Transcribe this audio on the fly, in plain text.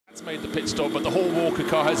Made the pit stop, but the Hall Walker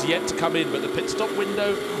car has yet to come in, but the pit stop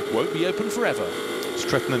window won't be open forever.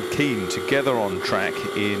 Stretton and Keane together on track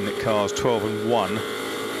in cars 12 and 1.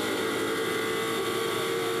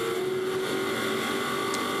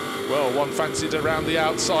 Well, one fancied around the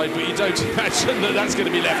outside, but you don't imagine that that's going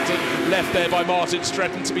to be left there by Martin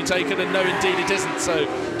Stretton to be taken, and no, indeed it isn't. So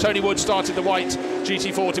Tony Wood started the white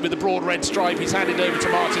GT40 with the broad red stripe. He's handed over to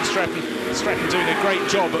Martin Stretton. Stretton doing a great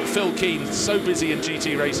job, but Phil Keane, so busy in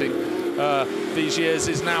GT racing these years,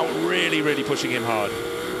 is now really pushing him hard.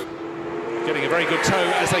 Getting a very good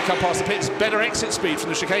tow as they come past the pits. Better exit speed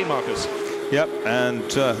from the chicane markers. Yep,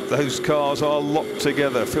 and those cars are locked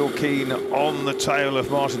together. Phil Keane on the tail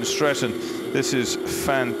of Martin Stretton. This is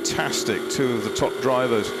fantastic. Two of the top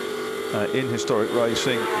drivers in historic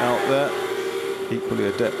racing out there. Equally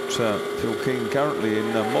adept Phil Keane currently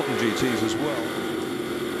in modern GTs as well.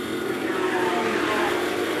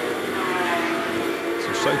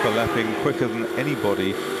 So Soper lapping quicker than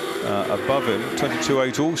anybody above him.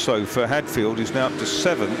 22.8 also for Hadfield, is now up to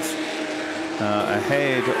 7th.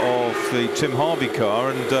 Ahead of the Tim Harvey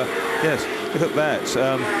car, and yes, look at that.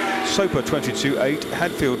 Soper 22.8,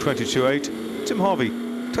 Hadfield 22.8, Tim Harvey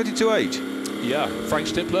 22.8. Yeah, Frank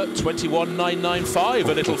Stippler 21.995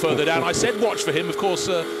 a little further down. I said watch for him. Of course,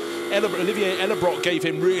 Olivier Ellebrock gave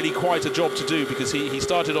him really quite a job to do, because he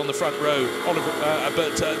started on the front row,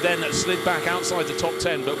 but then slid back outside the top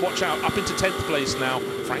 10. But watch out, up into 10th place now,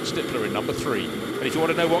 Frank Stippler in number 3. And if you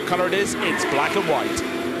want to know what colour it is, it's black and white.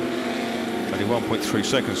 Only 1.3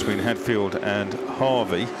 seconds between Hadfield and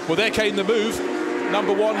Harvey. Well, there came the move.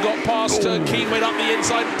 Number 1 got past. Keane went up the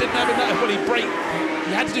inside. Didn't have enough. Well,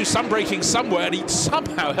 he had to do some braking somewhere, and he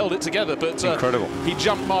somehow held it together. But incredible. He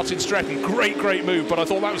jumped Martin Stretton. Great move. But I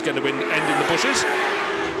thought that was going to end in the bushes.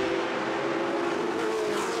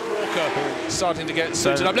 Walker starting to get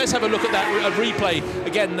suited up. Let's have a look at that replay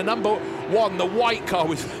again. The number 1, the white car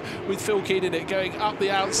with Phil Keane in it, going up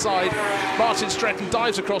the outside. Martin Stretton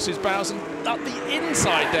dives across his bows, and up the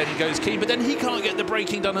inside then goes Keane, but then he can't get the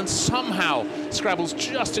braking done and somehow scrabbles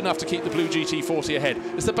just enough to keep the blue GT40 ahead.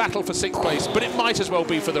 It's the battle for 6th place, but it might as well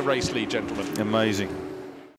be for the race lead, gentlemen. Amazing.